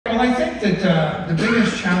I think that the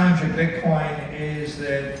biggest challenge of Bitcoin is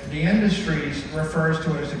that the industry refers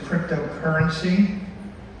to it as a cryptocurrency,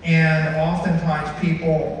 and oftentimes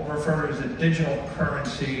people refer to it as a digital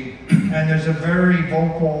currency, and there's a very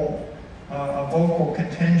vocal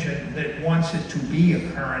contingent that wants it to be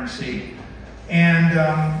a currency.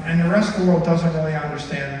 And the rest of the world doesn't really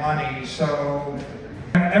understand money, so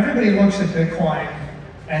everybody looks at Bitcoin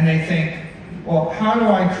and they think, well, how do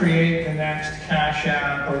I create the next Cash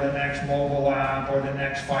App or the next mobile app or the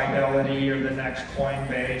next Fidelity or the next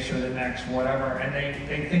Coinbase or the next whatever, and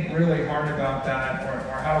they think really hard about that, or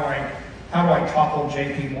how do I topple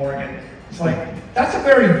JP Morgan? It's like, that's a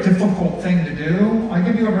very difficult thing to do. I'll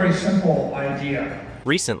give you a very simple idea.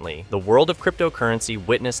 Recently, the world of cryptocurrency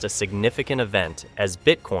witnessed a significant event as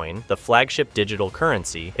Bitcoin, the flagship digital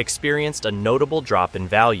currency, experienced a notable drop in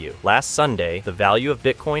value. Last Sunday, the value of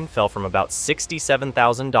Bitcoin fell from about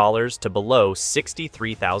 $67,000 to below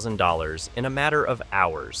 $63,000 in a matter of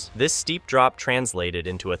hours. This steep drop translated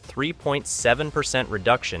into a 3.7%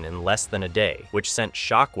 reduction in less than a day, which sent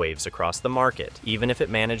shockwaves across the market, even if it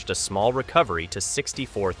managed a small recovery to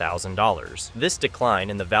 $64,000. This decline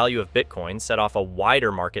in the value of Bitcoin set off a wider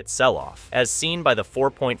market sell-off, as seen by the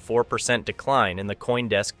 4.4% decline in the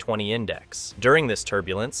CoinDesk 20 index. During this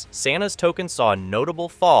turbulence, Santa's token saw a notable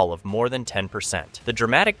fall of more than 10%. The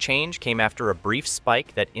dramatic change came after a brief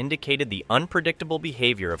spike that indicated the unpredictable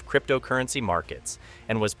behavior of cryptocurrency markets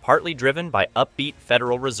and was partly driven by upbeat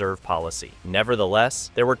Federal Reserve policy. Nevertheless,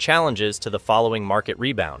 there were challenges to the following market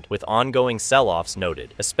rebound, with ongoing sell-offs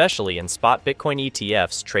noted, especially in spot Bitcoin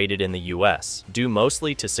ETFs traded in the US. Due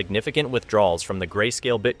mostly to significant withdrawals from the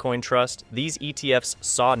Grayscale Bitcoin Trust, these ETFs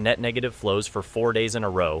saw net negative flows for 4 days in a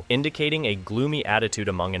row, indicating a gloomy attitude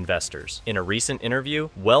among investors. In a recent interview,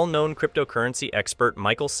 well-known cryptocurrency expert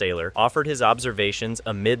Michael Saylor offered his observations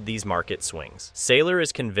amid these market swings. Saylor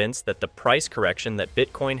is convinced that the price correction that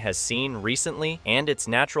Bitcoin has seen recently and its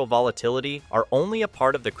natural volatility are only a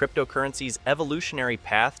part of the cryptocurrency's evolutionary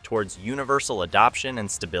path towards universal adoption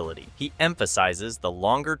and stability. He emphasizes the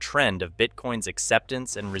longer trend of Bitcoin's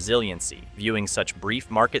acceptance and resiliency, viewing such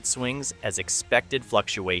brief market swings as expected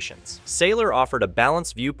fluctuations. Saylor offered a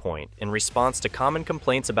balanced viewpoint in response to common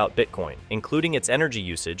complaints about Bitcoin, including its energy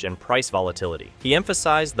usage and price volatility. He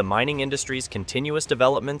emphasized the mining industry's continuous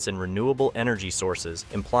developments in renewable energy sources,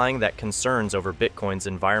 implying that concerns over Bitcoin's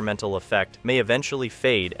environmental effect may eventually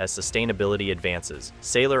fade as sustainability advances.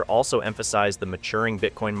 Saylor also emphasized the maturing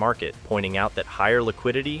Bitcoin market, pointing out that higher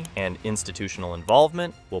liquidity and institutional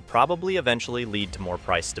involvement will probably eventually lead to more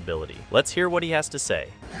price stability. Let's hear what he has to say.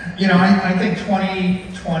 You know, I think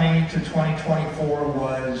 2020 to 2024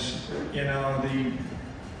 was, you know,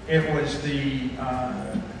 it was the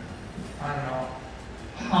I don't know,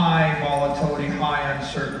 high volatility, high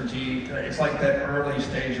uncertainty. It's like that early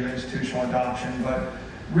stage of institutional adoption, but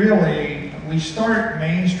really, we start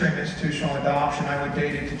mainstream institutional adoption, I would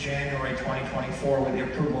date it to January 2024 with the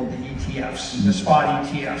approval of the ETFs, the spot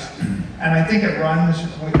ETFs. And I think it runs,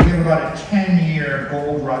 we have about a 10-year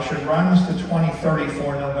gold rush. It runs to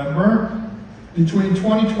 2034 November. Between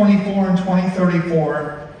 2024 and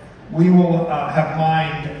 2034, we will have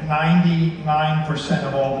mined 99%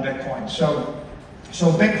 of all the Bitcoin. So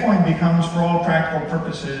Bitcoin becomes, for all practical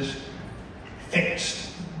purposes, fixed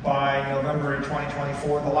by November of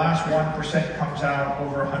 2024. The last 1% comes out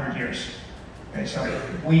over 100 years. Okay, so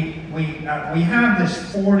we have this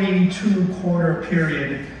 42-quarter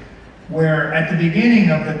period where at the beginning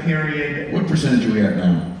of the period... What percentage are we at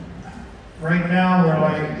now? Right now we're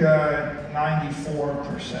like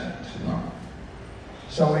 94%. Wow.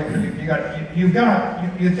 So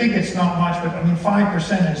you think it's not much, but I mean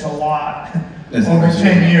 5% is a lot over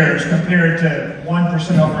 10 years compared to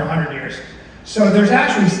 1% over 100 years. So there's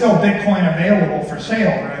actually still Bitcoin available for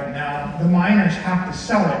sale right now. The miners have to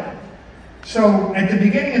sell it. So at the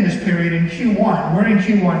beginning of this period in Q1, we're in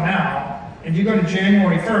Q1 now, if you go to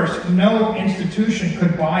January 1st, no institution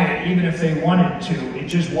could buy it even if they wanted to. It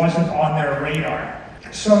just wasn't on their radar.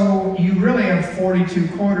 So you really have 42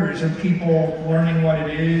 quarters of people learning what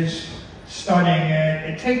it is, studying it.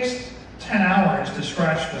 It takes 10 hours to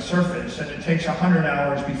scratch the surface, and it takes 100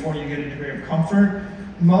 hours before you get a degree of comfort.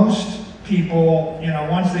 Most people, you know,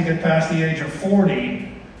 once they get past the age of 40,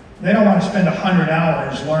 they don't want to spend 100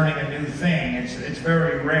 hours learning a new thing. It's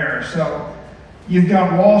very rare. So you've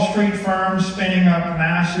got Wall Street firms spinning up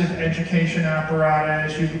massive education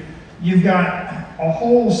apparatus. You've got a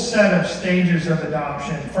whole set of stages of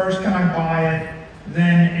adoption. First, can I buy it?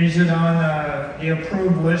 Then is it on the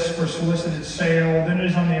approved list for solicited sale? Then it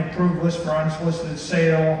is on the approved list for unsolicited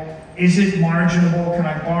sale. Is it marginable? Can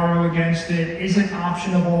I borrow against it? Is it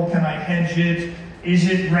optionable? Can I hedge it? Is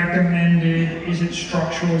it recommended? Is it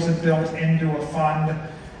structural? Is it built into a fund?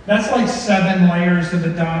 That's like 7 layers of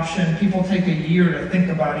adoption. People take a year to think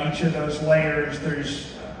about each of those layers.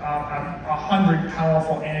 There's 100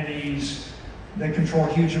 powerful entities that control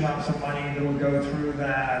huge amounts of money that will go through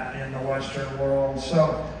that in the Western world.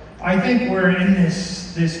 So I think we're in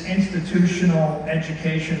this institutional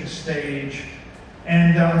education stage.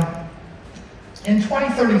 And in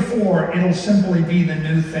 2034, it'll simply be the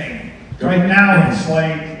new thing. Right now,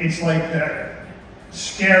 it's like the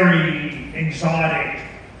scary, exotic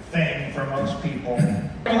thing for most people.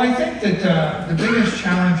 Well, I think that the biggest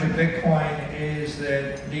challenge of Bitcoin is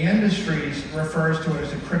that the industry refers to it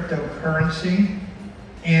as a cryptocurrency,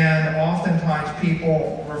 and oftentimes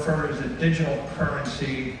people refer to it as a digital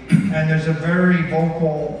currency, and there's a very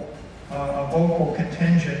vocal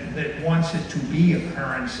contingent that wants it to be a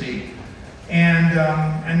currency. And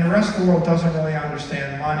the rest of the world doesn't really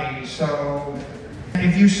understand money. So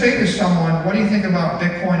if you say to someone, what do you think about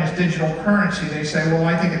Bitcoin as digital currency? They say, well,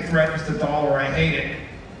 I think it threatens the dollar, I hate it.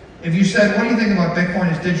 If you said, what do you think about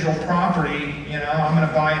Bitcoin as digital property? You know, I'm going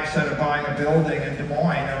to buy it instead of buying a building in Des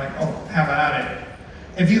Moines. They're like, oh, have at it.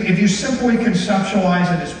 If you simply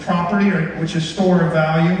conceptualize it as property, which is store of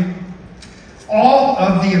value, all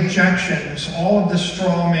of the objections, all of the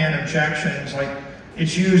straw man objections, like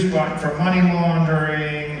it's used for money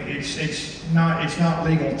laundering, it's not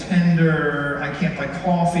legal tender, I can't buy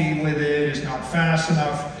coffee with it, it's not fast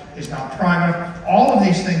enough, it's not private. All of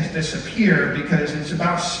these things disappear because it's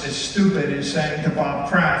about as stupid as saying to Bob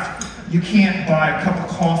Kraft, you can't buy a cup of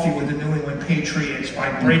coffee with the New England Patriots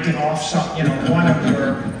by breaking off one of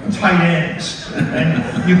your tight ends.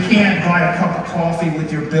 And you can't buy a cup of coffee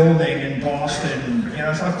with your building in Boston. You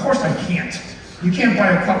know, so of course I can't. You can't buy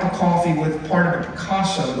a cup of coffee with part of a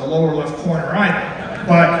Picasso, the lower left corner either.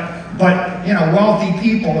 But you know, wealthy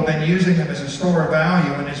people have been using them as a store of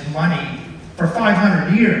value and as money for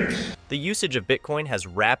 500 years. The usage of Bitcoin has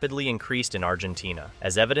rapidly increased in Argentina,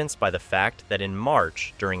 as evidenced by the fact that in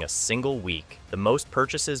March, during a single week, the most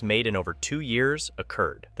purchases made in over 2 years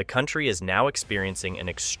occurred. The country is now experiencing an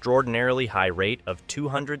extraordinarily high rate of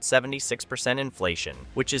 276% inflation,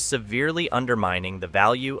 which is severely undermining the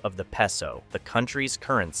value of the peso, the country's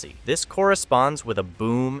currency. This corresponds with a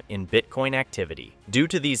boom in Bitcoin activity. Due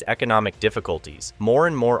to these economic difficulties, more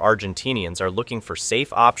and more Argentinians are looking for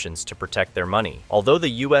safe options to protect their money. Although the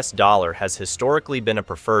US dollar has historically been a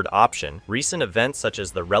preferred option, recent events such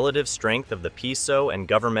as the relative strength of the peso and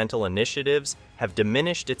governmental initiatives have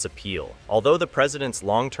diminished its appeal. Although the president's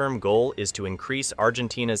long-term goal is to increase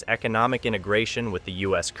Argentina's economic integration with the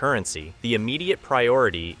US currency, the immediate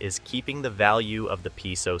priority is keeping the value of the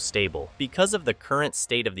peso stable. Because of the current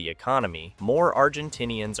state of the economy, more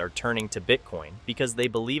Argentinians are turning to Bitcoin because they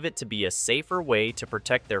believe it to be a safer way to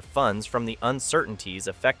protect their funds from the uncertainties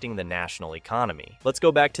affecting the national economy. Let's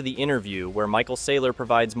go back to the interview where Michael Saylor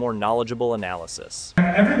provides more knowledgeable analysis.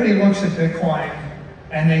 Everybody looks at Bitcoin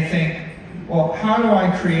and they think, well, how do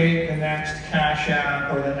I create the next Cash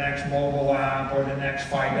App or the next mobile app or the next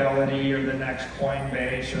Fidelity or the next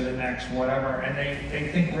Coinbase or the next whatever? And they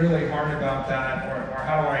think really hard about that, or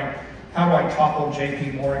how do I topple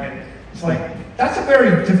JP Morgan? It's like, that's a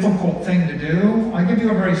very difficult thing to do. I'll give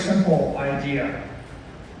you a very simple idea.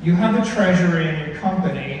 You have a treasury in your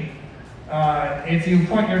company. If you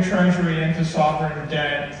put your treasury into sovereign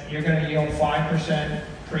debt, you're going to yield 5%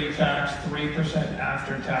 pre-tax, 3%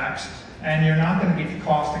 after-tax. And you're not going to beat the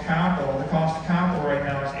cost of capital. The cost of capital right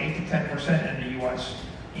now is 8 to 10% in the US.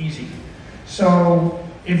 Easy. So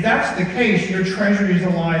if that's the case, your treasury is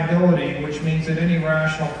a liability, which means that any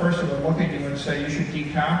rational person would look at you and say you should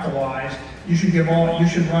decapitalize. You should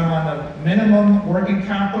run on the minimum working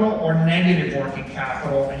capital or negative working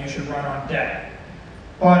capital, and you should run on debt.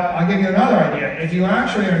 But I'll give you another idea. If you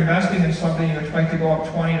actually are investing in something you expect to go up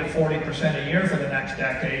 20 to 40% a year for the next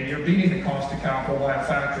decade, you're beating the cost of capital by a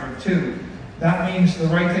factor of 2. That means the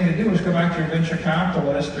right thing to do is go back to your venture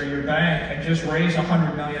capitalist or your bank and just raise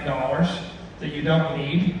 $100 million that you don't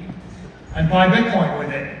need and buy Bitcoin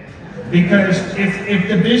with it. Because if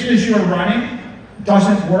the business you're running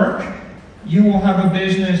doesn't work, you will have a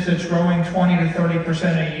business that's growing 20 to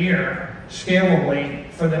 30% a year, scalably,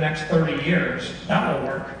 for the next 30 years. That will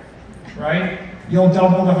work, right? You'll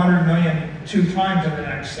double the 100 million 2 times in the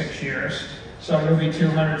next 6 years. So you'll be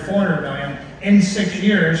 200, 400 million. In 6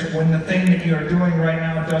 years, when the thing that you're doing right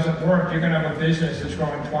now doesn't work, you're gonna have a business that's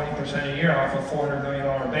growing 20% a year off a $400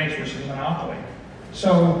 million base, which is a monopoly.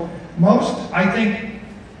 So I think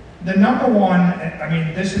the number one, I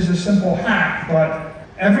mean, this is a simple hack, but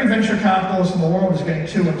every venture capitalist in the world is getting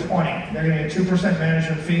 2 and 20. They're getting a 2%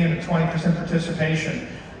 management fee and a 20% participation.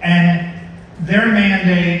 And Their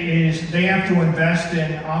mandate is they have to invest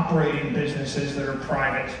in operating businesses that are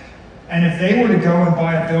private. And if they were to go and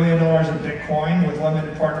buy $1 billion of Bitcoin with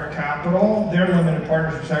limited partner capital, their limited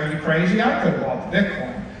partners would say, are you crazy? I could have bought the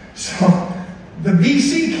Bitcoin. So the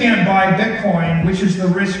VC can't buy Bitcoin, which is the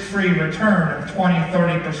risk-free return of 20,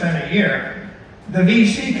 30% a year. The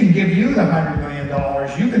VC can give you the $100 million.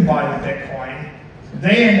 You can buy the Bitcoin.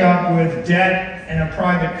 They end up with debt in a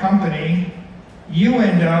private company. You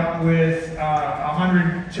end up with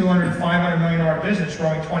 $100, $200, $500 million business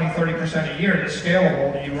growing 20, 30% a year that's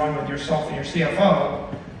scalable that you run with yourself and your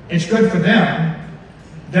CFO. It's good for them.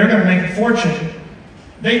 They're going to make a fortune.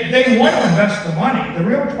 They want to invest the money. The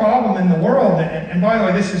real problem in the world, and by the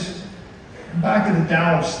way, this is back to the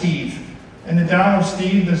Tao of Steve. In the Tao of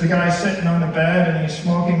Steve, there's a guy sitting on the bed and he's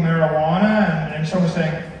smoking marijuana, and someone's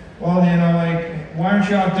saying, well, you know, like, why aren't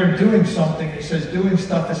you out there doing something? He says, doing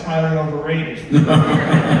stuff is highly overrated.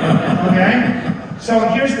 Okay? So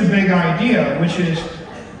here's the big idea, which is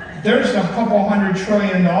there's a couple $100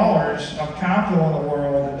 trillion of capital in the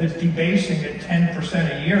world that's debasing at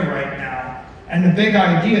 10% a year right now. And the big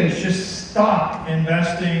idea is just stop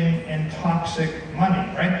investing in toxic money,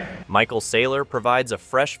 right? Michael Saylor provides a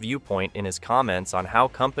fresh viewpoint in his comments on how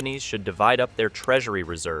companies should divide up their treasury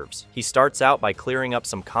reserves. He starts out by clearing up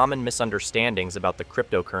some common misunderstandings about the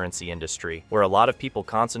cryptocurrency industry, where a lot of people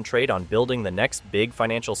concentrate on building the next big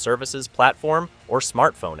financial services platform or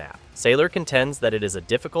smartphone app. Saylor contends that it is a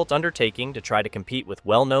difficult undertaking to try to compete with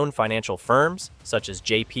well-known financial firms such as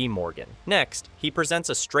JP Morgan. Next, he presents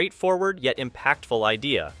a straightforward yet impactful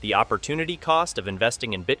idea: the opportunity cost of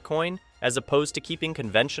investing in Bitcoin as opposed to keeping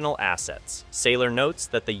conventional assets. Saylor notes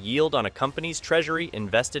that the yield on a company's treasury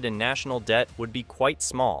invested in national debt would be quite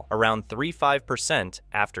small, around 3–5%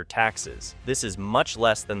 after taxes. This is much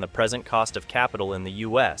less than the present cost of capital in the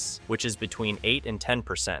US, which is between 8 and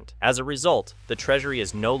 10%. As a result, the treasury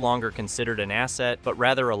is no longer considered an asset, but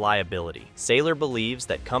rather a liability. Saylor believes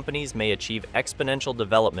that companies may achieve exponential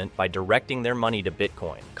development by directing their money to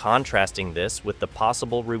Bitcoin, contrasting this with the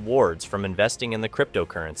possible rewards from investing in the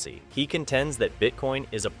cryptocurrency. He contends that Bitcoin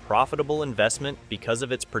is a profitable investment because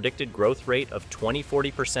of its predicted growth rate of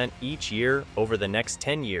 20–40% each year over the next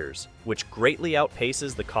 10 years, which greatly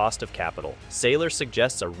outpaces the cost of capital. Saylor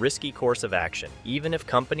suggests a risky course of action. Even if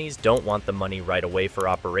companies don't want the money right away for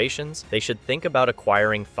operations, they should think about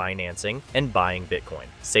acquiring financing and buying Bitcoin.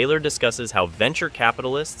 Saylor discusses how venture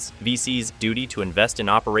capitalists, VCs' duty to invest in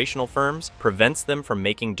operational firms, prevents them from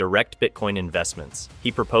making direct Bitcoin investments.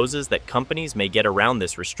 He proposes that companies may get around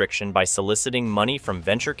this restriction by soliciting money from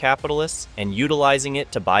venture capitalists and utilizing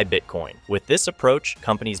it to buy Bitcoin. With this approach,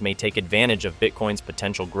 companies may take advantage of Bitcoin's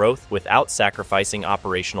potential growth without sacrificing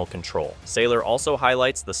operational control. Saylor also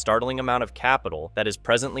highlights the startling amount of capital that is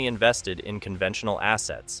presently invested in conventional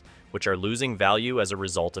assets, which are losing value as a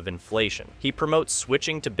result of inflation. He promotes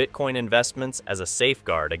switching to Bitcoin investments as a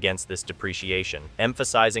safeguard against this depreciation,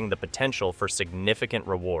 emphasizing the potential for significant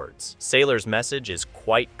rewards. Saylor's message is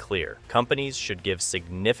quite clear. Companies should give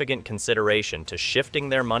significant consideration to shifting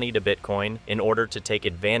their money to Bitcoin in order to take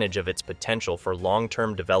advantage of its potential for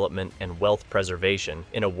long-term development and wealth preservation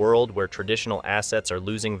in a world where traditional assets are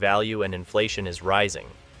losing value and inflation is rising.